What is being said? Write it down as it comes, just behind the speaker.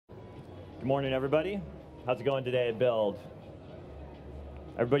Good morning, everybody. How's it going today at Build?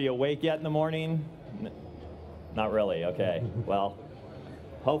 Everybody awake yet in the morning? Not really. Okay. Well,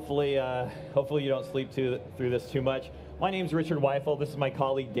 hopefully you don't sleep through this too much. My name's Richard Weifel. This is my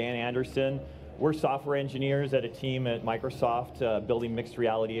colleague Dan Anderson. We're software engineers at a team at Microsoft building mixed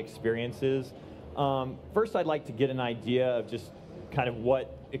reality experiences. First, I'd like to get an idea of just kind of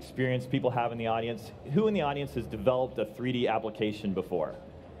what experience people have in the audience. Who in the audience has developed a 3D application before?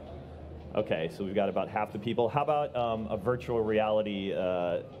 Okay, so we've got about half the people. How about a virtual reality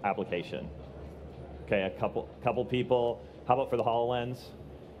application? Okay, a couple people. How about for the HoloLens?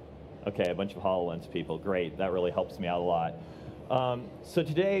 Okay, a bunch of HoloLens people. Great, that really helps me out a lot. So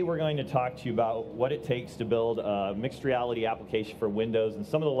today we're going to talk to you about what it takes to build a mixed reality application for Windows and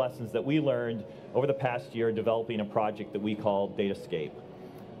some of the lessons that we learned over the past year developing a project that we call Datascape.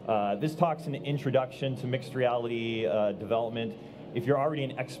 This talk's an introduction to mixed reality development. If you're already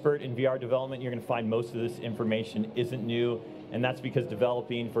an expert in VR development, you're going to find most of this information isn't new, and that's because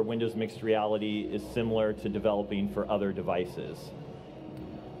developing for Windows mixed reality is similar to developing for other devices.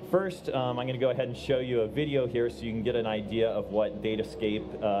 First, I'm going to go ahead and show you a video here so you can get an idea of what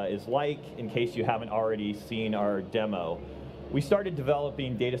Datascape is like in case you haven't already seen our demo. We started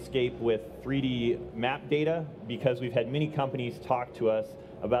developing Datascape with 3D map data because we've had many companies talk to us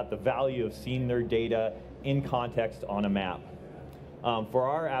about the value of seeing their data in context on a map. For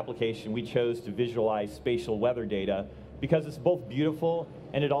our application, we chose to visualize spatial weather data because it's both beautiful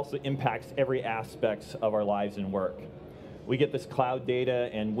and it also impacts every aspect of our lives and work. We get this cloud data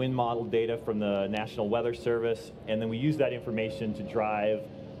and wind model data from the National Weather Service, and then we use that information to drive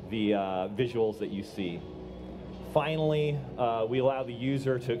the visuals that you see. Finally, we allow the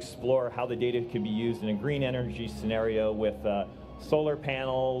user to explore how the data could be used in a green energy scenario with solar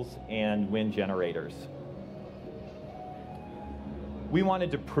panels and wind generators. We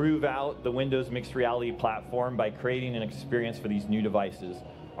wanted to prove out the Windows mixed reality platform by creating an experience for these new devices.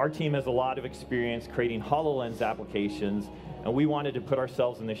 Our team has a lot of experience creating HoloLens applications, and we wanted to put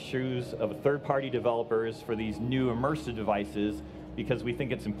ourselves in the shoes of third-party developers for these new immersive devices because we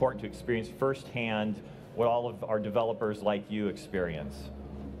think it's important to experience firsthand what all of our developers like you experience.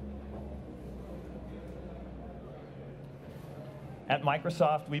 At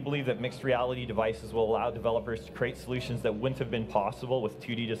Microsoft, we believe that mixed reality devices will allow developers to create solutions that wouldn't have been possible with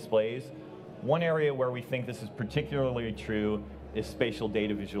 2D displays. One area where we think this is particularly true is spatial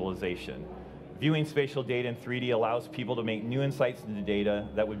data visualization. Viewing spatial data in 3D allows people to make new insights into data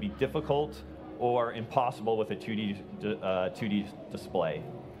that would be difficult or impossible with a 2D display.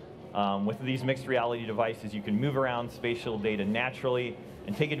 With these mixed reality devices, you can move around spatial data naturally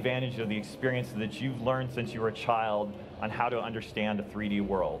and take advantage of the experiences that you've learned since you were a child on how to understand a 3D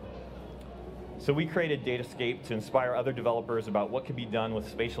world. So we created Datascape to inspire other developers about what could be done with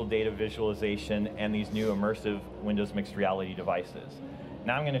spatial data visualization and these new immersive Windows mixed reality devices.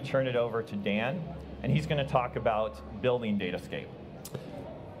 Now I'm going to turn it over to Dan, and he's going to talk about building Datascape.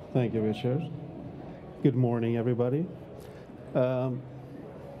 Thank you, Richard. Good morning, everybody. All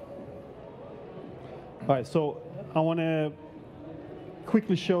right, so I want to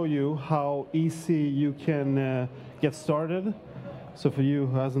quickly show you how easy you can get started. So for you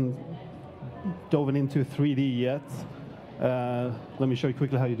who hasn't dove into 3D yet, let me show you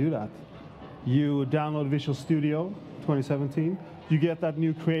quickly how you do that. You download Visual Studio 2017. You get that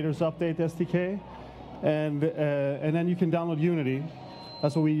new Creators Update SDK, and then you can download Unity.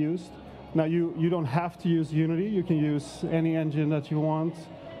 That's what we used. Now you don't have to use Unity. You can use any engine that you want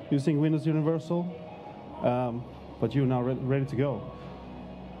using Windows Universal, but you're now ready to go.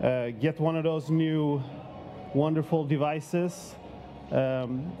 Get one of those new wonderful devices,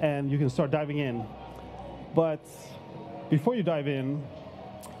 and you can start diving in. But before you dive in,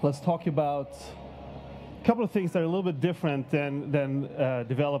 let's talk about a couple of things that are a little bit different than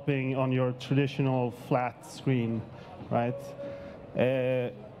developing on your traditional flat screen, right?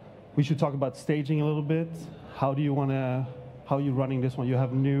 We should talk about staging a little bit. How are you running this one? You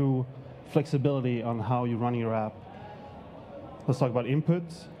have new flexibility on how you're running your app. Let's talk about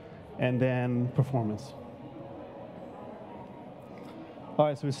inputs and then performance. All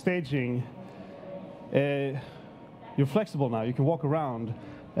right, so with staging, you're flexible now. You can walk around.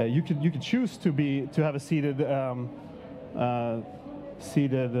 You could choose to have a seated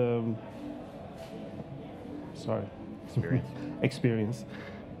experience.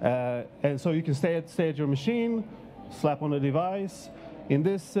 And so you can stay at your machine, slap on the device. In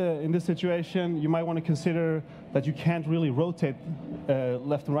this situation, you might want to consider that you can't really rotate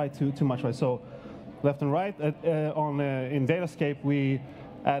left and right too much, right? So left and right. In Datascape, we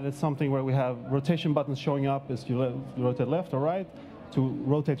added something where we have rotation buttons showing up as you rotate left or right, to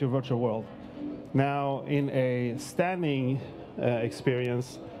rotate your virtual world. Now, in a standing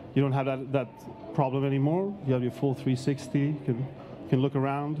experience, you don't have that problem anymore. You have your full 360. You can look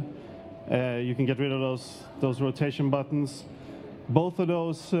around. You can get rid of those rotation buttons. Both of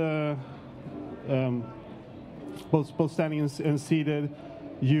those, both standing and seated,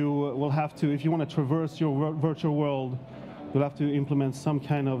 you will have to, if you want to traverse your virtual world, you'll have to implement some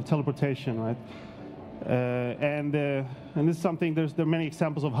kind of teleportation, right? And this is something, there are many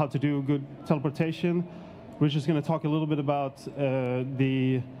examples of how to do good teleportation. Richard's going to talk a little bit about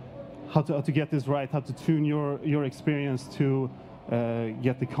how to get this right, how to tune your experience to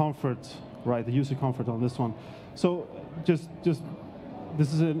get the comfort right, the user comfort on this one. So just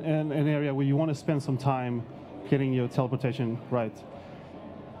this is an area where you want to spend some time getting your teleportation right.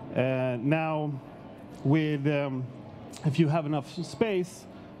 Now, with if you have enough space,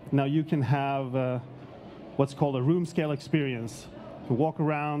 now you can have what's called a room scale experience. You walk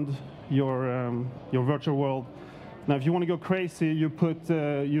around your virtual world. Now, if you want to go crazy, you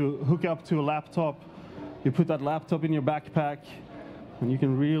hook up to a laptop. You put that laptop in your backpack, and you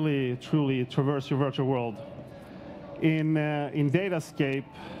can really, truly traverse your virtual world. In Datascape,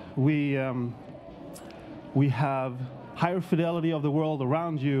 we have higher fidelity of the world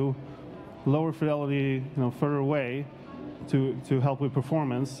around you, lower fidelity, further away, to help with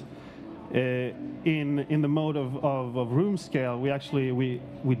performance. In the mode of room scale, we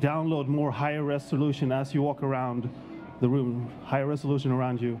download more higher resolution as you walk around the room, higher resolution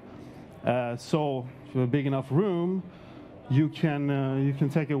around you. So if you have a big enough room, you can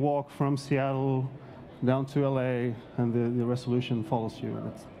take a walk from Seattle down to LA, and the resolution follows you.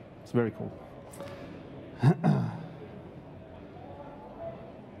 And it's very cool.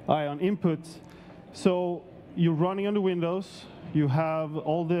 All right, on input. So you're running under Windows. You have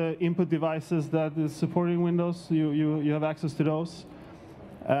all the input devices that is supporting Windows. You have access to those.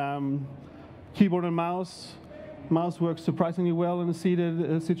 Keyboard and mouse. Mouse works surprisingly well in a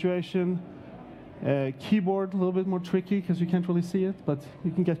seated situation. Keyboard, a little bit more tricky because you can't really see it, but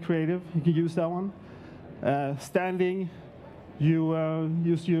you can get creative. You can use that one. Standing, you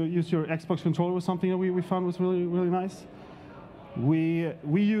use your Xbox controller with something that we found was really, really nice. We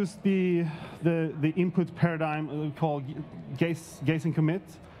use the input paradigm called gaze and commit,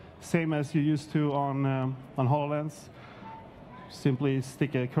 same as you used to on HoloLens. Simply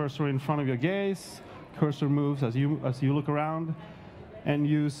stick a cursor in front of your gaze. Cursor moves as you look around, and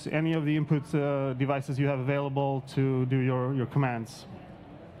use any of the input devices you have available to do your commands.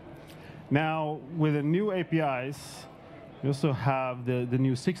 Now, with the new APIs, we also have the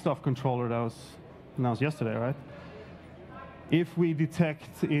new 6DoF controller that was announced yesterday, right? If we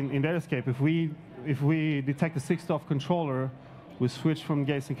detect in Datascape, if we detect the 6DoF controller, we switch from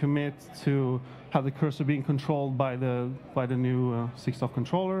gaze and commit to have the cursor being controlled by the new 6DoF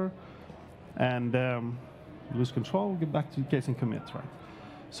controller, and lose control, get back to gaze and commit, right?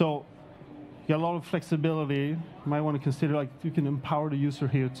 So you got a lot of flexibility. You might want to consider you can empower the user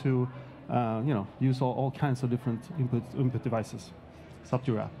here to use all kinds of different input devices. It's up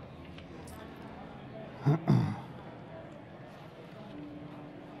to your app.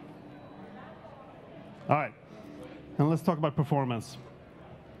 All right, and let's talk about performance.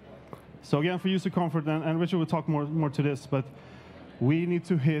 So again, for user comfort, and Richard will talk more to this, but we need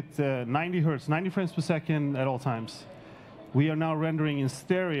to hit 90 hertz, 90 frames per second at all times. We are now rendering in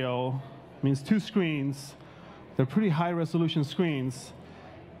stereo, means 2 screens. They're pretty high resolution screens,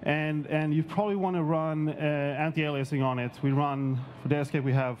 and you probably want to run anti-aliasing on it. We run, for Datascape,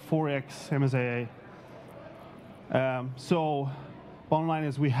 we have 4x MSAA. So bottom line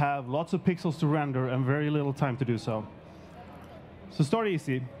is we have lots of pixels to render and very little time to do so. So start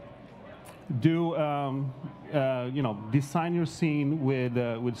easy. Do design your scene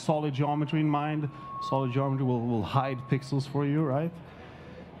with solid geometry in mind. Solid geometry will hide pixels for you, right?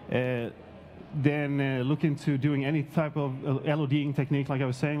 Then look into doing any type of LODing technique, like I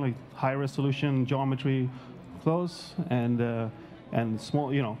was saying, like high resolution geometry close and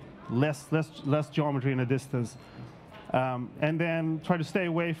small, less geometry in a distance. And then try to stay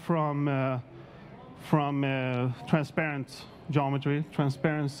away from transparent geometry.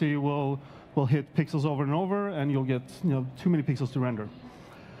 Transparency will hit pixels over and over, and you'll get too many pixels to render.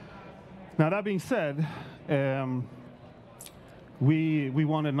 Now that being said, we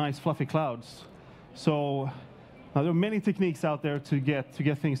wanted nice fluffy clouds. So now there are many techniques out there to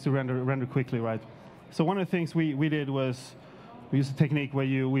get things to render quickly, right? So one of the things we did was we used a technique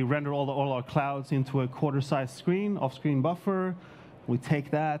where we render all our clouds into a quarter-size screen, off-screen buffer. We take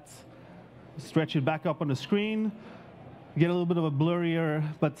that, stretch it back up on the screen, get a little bit of a blurrier,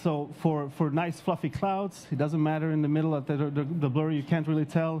 but so for nice fluffy clouds, it doesn't matter in the middle of the blur, you can't really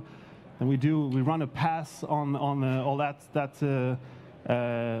tell. And we run a pass on all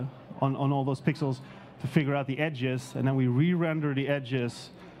on all those pixels to figure out the edges, and then we re-render the edges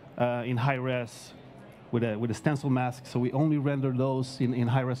in high res with a stencil mask. So we only render those in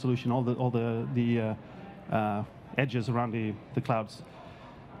high resolution, all the edges around the clouds.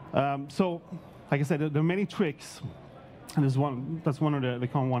 So, like I said, there are many tricks, and that's one of the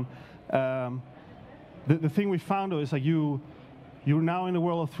common one. The thing we found though is like you're now in the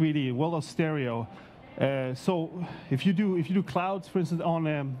world of 3D, world of stereo. So if you do clouds, for instance, on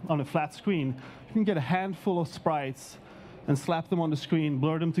a flat screen, you can get a handful of sprites and slap them on the screen,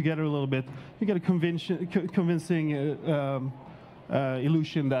 blur them together a little bit. You get a convincing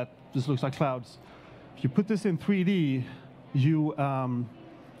illusion that this looks like clouds. If you put this in 3D, you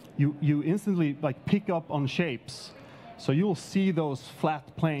instantly like pick up on shapes. So you'll see those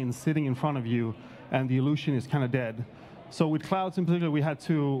flat planes sitting in front of you, and the illusion is kind of dead. So with clouds in particular,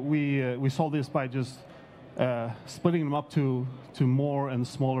 we solved this by just splitting them up to more and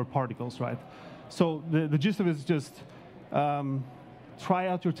smaller particles, right? So the gist of it is just try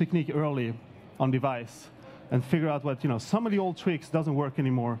out your technique early on device and figure out what, some of the old tricks doesn't work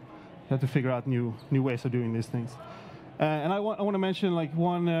anymore. You have to figure out new ways of doing these things. And I want to mention like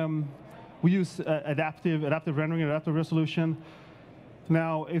one, we use adaptive rendering, adaptive resolution.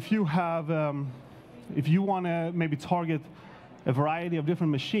 Now, if you want to maybe target a variety of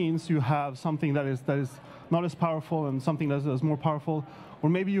different machines, you have something that is not as powerful and something that is more powerful. Or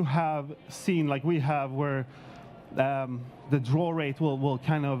maybe you have seen, like we have, where the draw rate will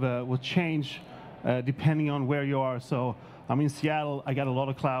change depending on where you are. So I'm in Seattle, I got a lot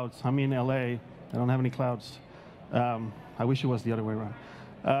of clouds. I'm in LA, I don't have any clouds. I wish it was the other way around.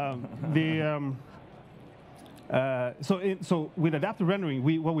 So with adaptive rendering,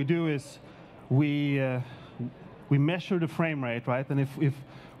 what we do is we measure the frame rate, right? And if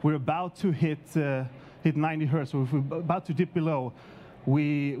we're about to hit 90 hertz, or if we're about to dip below,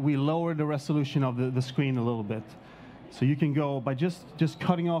 we lower the resolution of the screen a little bit. So you can go by just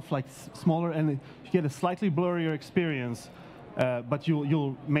cutting off like smaller, and you get a slightly blurrier experience, but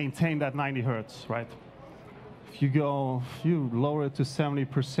you'll maintain that 90 hertz, right? If you lower it to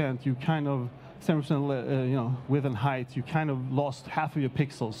 70%, you kind of 70% width and height, you kind of lost half of your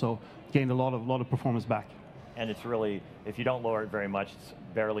pixels, so gained a lot of performance back. And it's really, if you don't lower it very much, it's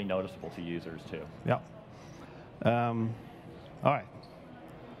barely noticeable to users too. Yeah. All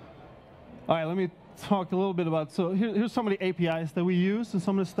right, let me talk a little bit about, so here's some of the APIs that we use and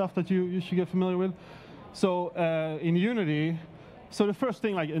some of the stuff that you should get familiar with. So in Unity, so the first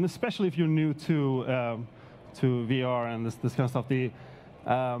thing, and especially if you're new to VR and this kind of stuff, the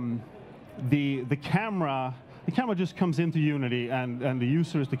camera just comes into Unity, and the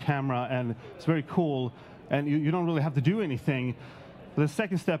user is the camera, and it's very cool, and you don't really have to do anything. The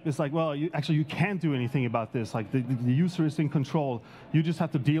second step is like, well, you can't do anything about this. Like the user is in control. You just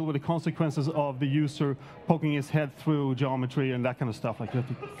have to deal with the consequences of the user poking his head through geometry and that kind of stuff. Like you have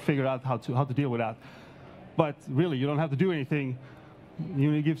to figure out how to deal with that. But really, you don't have to do anything.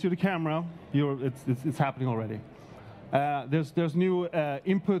 Unity gives you the camera. It's happening already. There's new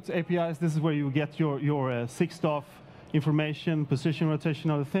input APIs. This is where you get your 6DoF information, position, rotation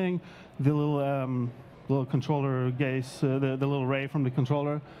of the thing, the little controller gaze, the little ray from the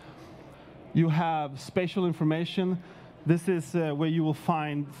controller. You have spatial information. This is where you will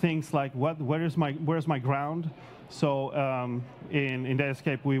find things like where's my ground. So in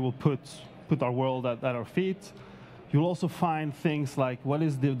Datascape, we will put our world at our feet. You'll also find things like what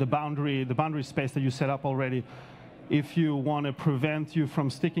is the boundary space that you set up already. If you want to prevent you from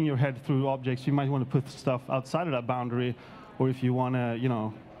sticking your head through objects, you might want to put stuff outside of that boundary. Or if you want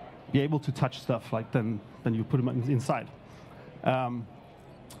to, be able to touch stuff, then you put them inside.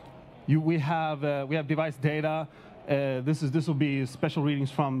 We have device data. This will be special readings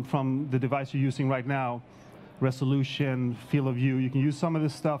from the device you're using right now. Resolution, field of view. You can use some of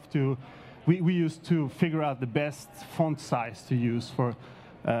this stuff we use to figure out the best font size to use for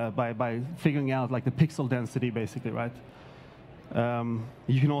by figuring out like the pixel density, basically, right?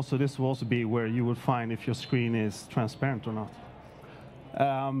 This will also be where you would find if your screen is transparent or not.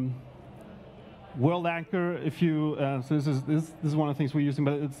 World Anchor, so this is one of the things we're using,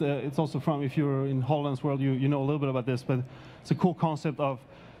 but it's also from, if you're in HoloLens world, you know a little bit about this, but it's a cool concept of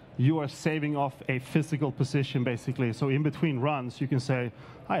you are saving off a physical position, basically. So in between runs, you can say,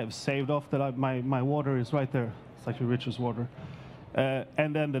 I have saved off that my water is right there. It's actually Richard's water.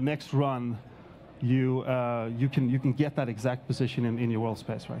 And then the next run, you can get that exact position in your world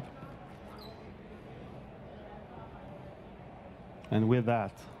space, right? And with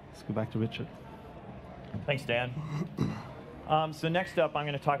that, let's go back to Richard. Thanks, Dan. So next up, I'm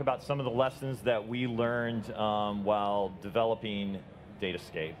going to talk about some of the lessons that we learned while developing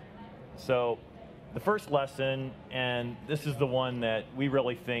Datascape. So the first lesson, and this is the one that we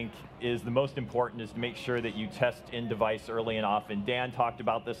really think is the most important, is to make sure that you test in-device early and often. Dan talked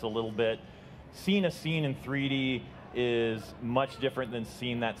about this a little bit. Seeing a scene in 3D is much different than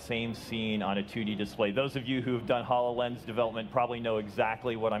seeing that same scene on a 2D display. Those of you who have done HoloLens development probably know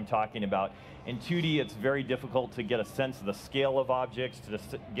exactly what I'm talking about. In 2D, it's very difficult to get a sense of the scale of objects, to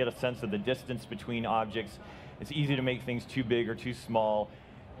get a sense of the distance between objects. It's easy to make things too big or too small.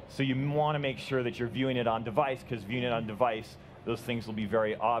 So you want to make sure that you're viewing it on device, because viewing it on device, those things will be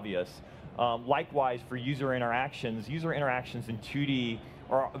very obvious. Likewise, for user interactions in 2D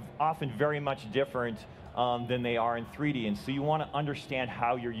are often very much different than they are in 3D. And so you want to understand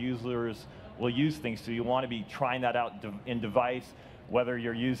how your users will use things. So you want to be trying that out in device, whether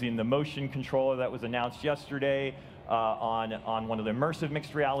you're using the motion controller that was announced yesterday on one of the immersive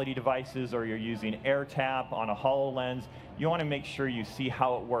mixed reality devices, or you're using AirTap on a HoloLens. You want to make sure you see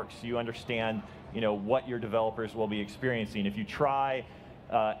how it works, so you understand what your developers will be experiencing. If you try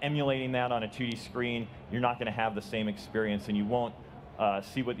emulating that on a 2D screen, you're not going to have the same experience, and you won't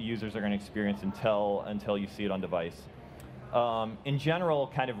see what the users are going to experience until you see it on device. In general,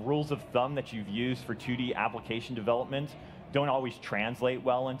 kind of rules of thumb that you've used for 2D application development don't always translate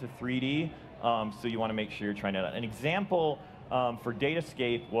well into 3D, so you want to make sure you're trying it out. An example for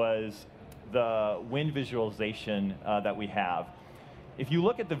Datascape was the wind visualization that we have. If you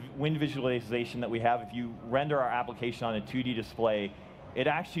look at the wind visualization that we have, if you render our application on a 2D display, it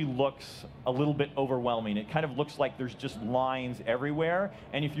actually looks a little bit overwhelming. It kind of looks like there's just lines everywhere,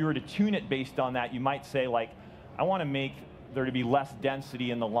 and if you were to tune it based on that, you might say, like, I want to make there to be less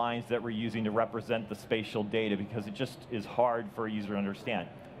density in the lines that we're using to represent the spatial data, because it just is hard for a user to understand.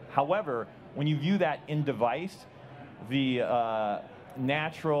 However, when you view that in device, the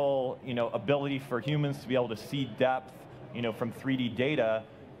natural ability for humans to be able to see depth from 3D data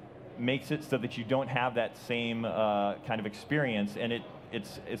makes it so that you don't have that same kind of experience, and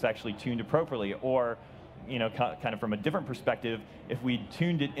it's actually tuned appropriately. Or kind of from a different perspective, if we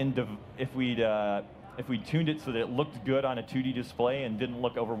tuned it if we tuned it so that it looked good on a 2D display and didn't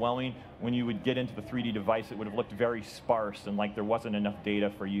look overwhelming, when you would get into the 3D device, it would have looked very sparse and like there wasn't enough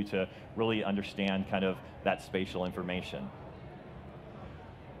data for you to really understand kind of that spatial information.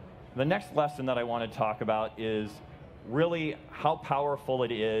 The next lesson that I want to talk about is really how powerful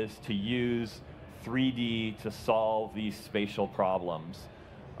it is to use 3D to solve these spatial problems.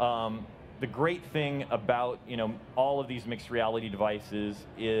 The great thing about all of these mixed reality devices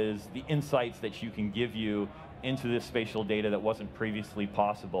is the insights that you can give you into this spatial data that wasn't previously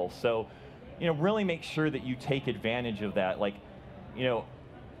possible. So really make sure that you take advantage of that. Like,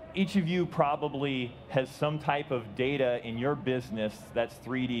 each of you probably has some type of data in your business that's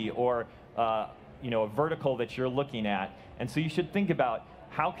 3D, or a vertical that you're looking at. And so you should think about,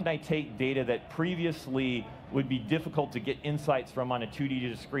 how can I take data that previously would be difficult to get insights from on a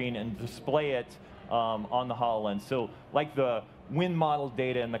 2D screen and display it on the HoloLens? So like the wind model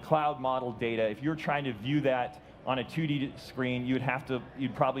data and the cloud model data, if you're trying to view that on a 2D screen,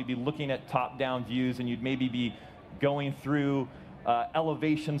 you'd probably be looking at top-down views, and you'd maybe be going through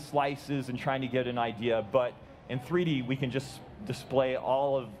elevation slices and trying to get an idea. But in 3D, we can just display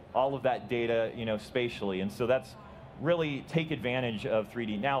all of that data spatially. And so that's really take advantage of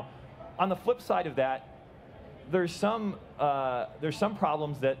 3D. Now, on the flip side of that, there's some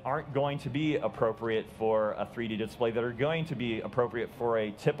problems that aren't going to be appropriate for a 3D display that are going to be appropriate for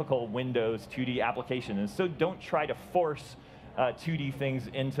a typical Windows 2D application. And so don't try to force 2D things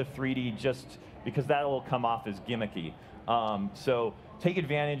into 3D just because that will come off as gimmicky. So take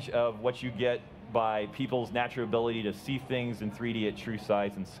advantage of what you get by people's natural ability to see things in 3D at true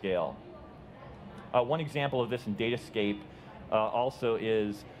size and scale. One example of this in Datascape also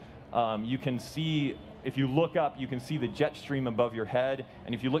is you can see, if you look up, you can see the jet stream above your head,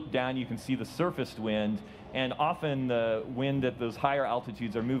 and if you look down, you can see the surfaced wind. And often the wind at those higher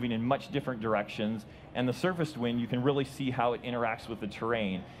altitudes are moving in much different directions, and the surfaced wind, you can really see how it interacts with the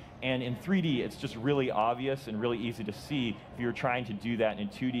terrain. And in 3D, it's just really obvious and really easy to see. If you were trying to do that in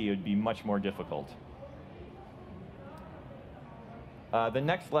 2D, it would be much more difficult. The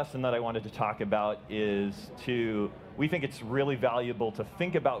next lesson that I wanted to talk about is we think it's really valuable to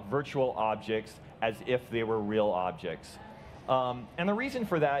think about virtual objects as if they were real objects. And the reason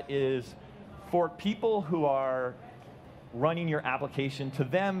for that is, for people who are running your application, to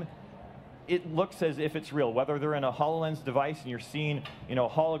them, it looks as if it's real, whether they're in a HoloLens device and you're seeing, a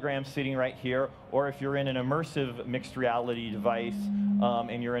hologram sitting right here, or if you're in an immersive mixed reality device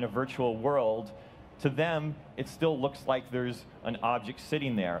and you're in a virtual world. To them, it still looks like there's an object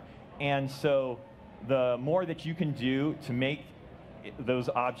sitting there. And so the more that you can do to make those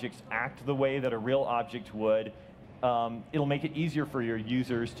objects act the way that a real object would, it'll make it easier for your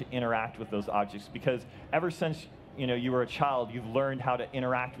users to interact with those objects. Because ever since you were a child, you've learned how to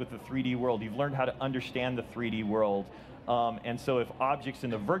interact with the 3D world. You've learned how to understand the 3D world. And so if objects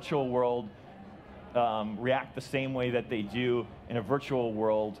in the virtual world react the same way that they do in a virtual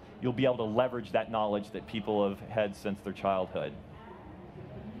world, you'll be able to leverage that knowledge that people have had since their childhood.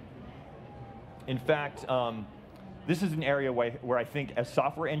 In fact, this is an area where I think as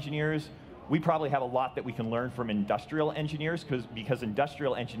software engineers, we probably have a lot that we can learn from industrial engineers because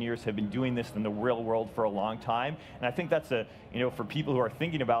industrial engineers have been doing this in the real world for a long time. And I think that's for people who are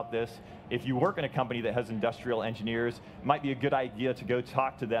thinking about this, if you work in a company that has industrial engineers, it might be a good idea to go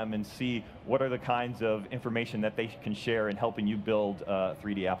talk to them and see what are the kinds of information that they can share in helping you build a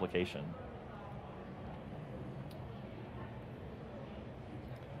 3D application.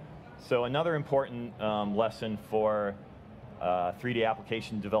 So another important lesson for 3D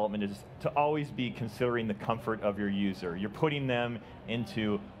application development is to always be considering the comfort of your user. You're putting them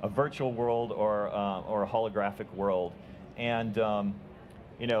into a virtual world or a holographic world. And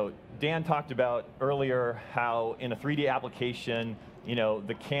Dan talked about earlier how in a 3D application,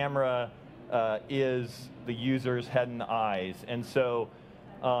 the camera is the user's head and eyes. And so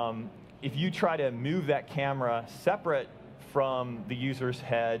if you try to move that camera separate from the user's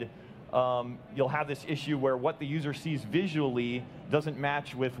head, you'll have this issue where what the user sees visually doesn't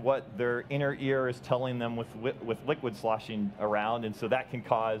match with what their inner ear is telling them with liquid sloshing around, and so that can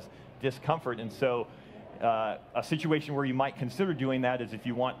cause discomfort. And so a situation where you might consider doing that is if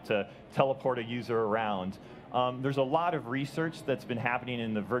you want to teleport a user around. There's a lot of research that's been happening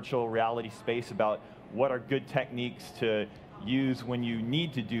in the virtual reality space about what are good techniques to use when you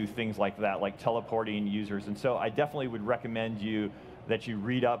need to do things like that, like teleporting users. And so I definitely would recommend that you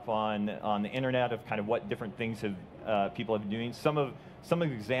read up on the internet of kind of what different things people have been doing. Some of the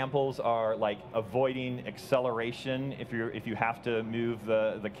examples are like avoiding acceleration if you have to move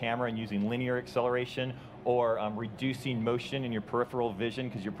the camera and using linear acceleration, or reducing motion in your peripheral vision,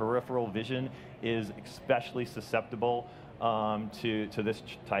 because your peripheral vision is especially susceptible to this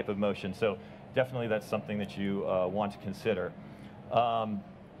type of motion. So definitely that's something that you want to consider.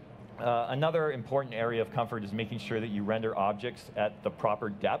 Another important area of comfort is making sure that you render objects at the proper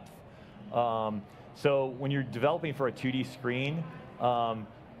depth. So when you're developing for a 2D screen, a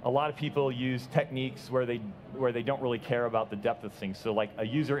lot of people use techniques where they don't really care about the depth of things. So like a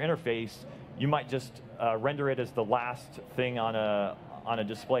user interface, you might just render it as the last thing on a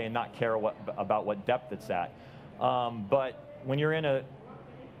display and not care about what depth it's at. But when you're in a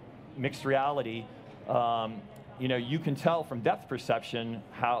mixed reality, you can tell from depth perception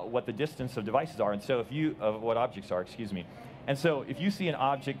what the distance of devices are, and so what objects are, excuse me. And so if you see an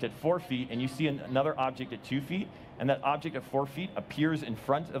object at 4 feet and you see another object at 2 feet, and that object at 4 feet appears in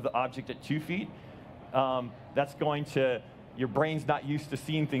front of the object at 2 feet, your brain's not used to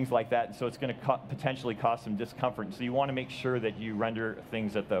seeing things like that, and so it's going to potentially cause some discomfort. So you want to make sure that you render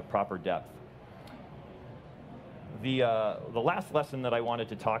things at the proper depth. The last lesson that I wanted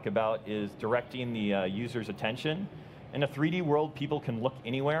to talk about is directing the user's attention. In a 3D world, people can look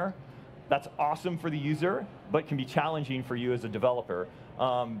anywhere. That's awesome for the user, but can be challenging for you as a developer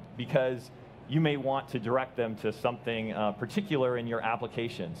because you may want to direct them to something particular in your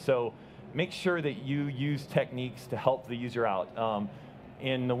application. So make sure that you use techniques to help the user out.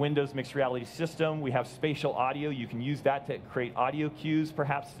 In the Windows Mixed Reality system, we have spatial audio. You can use that to create audio cues,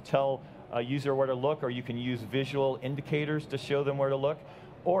 perhaps to tell a user where to look, or you can use visual indicators to show them where to look,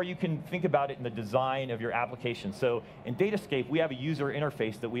 or you can think about it in the design of your application. So in Datascape, we have a user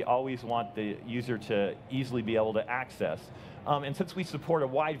interface that we always want the user to easily be able to access. And since we support a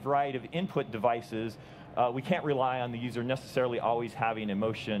wide variety of input devices, we can't rely on the user necessarily always having a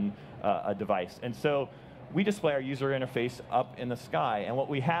motion device. And so we display our user interface up in the sky. And what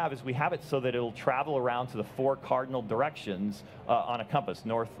we have is we have it so that it'll travel around to the 4 cardinal directions on a compass,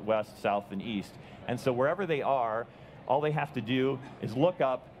 north, west, south, and east. And so wherever they are, all they have to do is look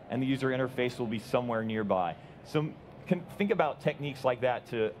up, and the user interface will be somewhere nearby. So think about techniques like that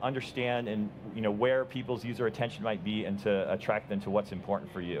to understand and where people's user attention might be and to attract them to what's important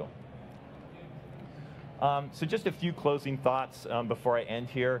for you. So just a few closing thoughts before I end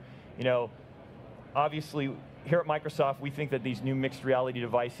here. Obviously, here at Microsoft, we think that these new mixed reality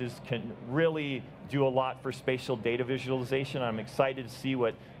devices can really do a lot for spatial data visualization. I'm excited to see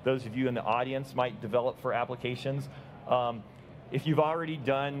what those of you in the audience might develop for applications. If you've already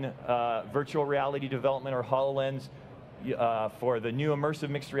done virtual reality development or HoloLens, for the new immersive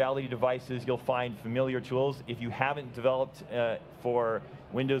mixed reality devices, you'll find familiar tools. If you haven't developed for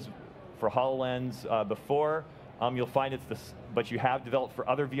Windows for HoloLens before, you'll find it's this, but you have developed for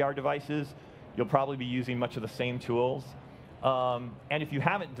other VR devices, you'll probably be using much of the same tools. And if you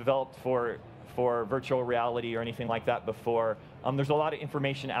haven't developed for virtual reality or anything like that before, there's a lot of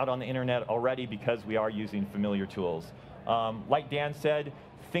information out on the internet already because we are using familiar tools. Like Dan said,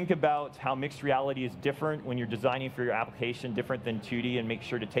 think about how mixed reality is different when you're designing for your application, different than 2D, and make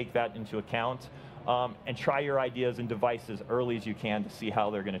sure to take that into account. And try your ideas and devices early as you can to see how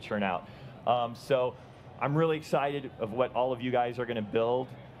they're going to turn out. So I'm really excited of what all of you guys are going to build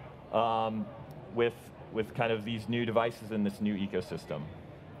with kind of these new devices in this new ecosystem.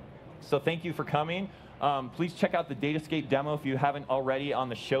 So thank you for coming. Please check out the Datascape demo if you haven't already on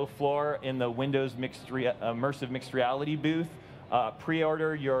the show floor in the Windows Immersive Mixed Reality booth.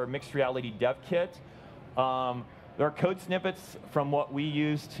 Pre-order your Mixed Reality Dev Kit. There are code snippets from what we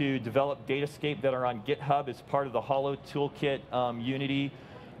use to develop Datascape that are on GitHub as part of the Holo Toolkit Unity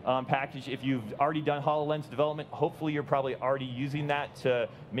package. If you've already done HoloLens development, hopefully you're probably already using that to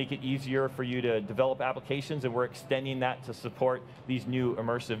make it easier for you to develop applications, and we're extending that to support these new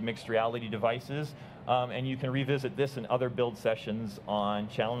immersive mixed reality devices. And you can revisit this and other build sessions on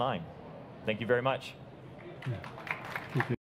Channel 9. Thank you very much. Thank you.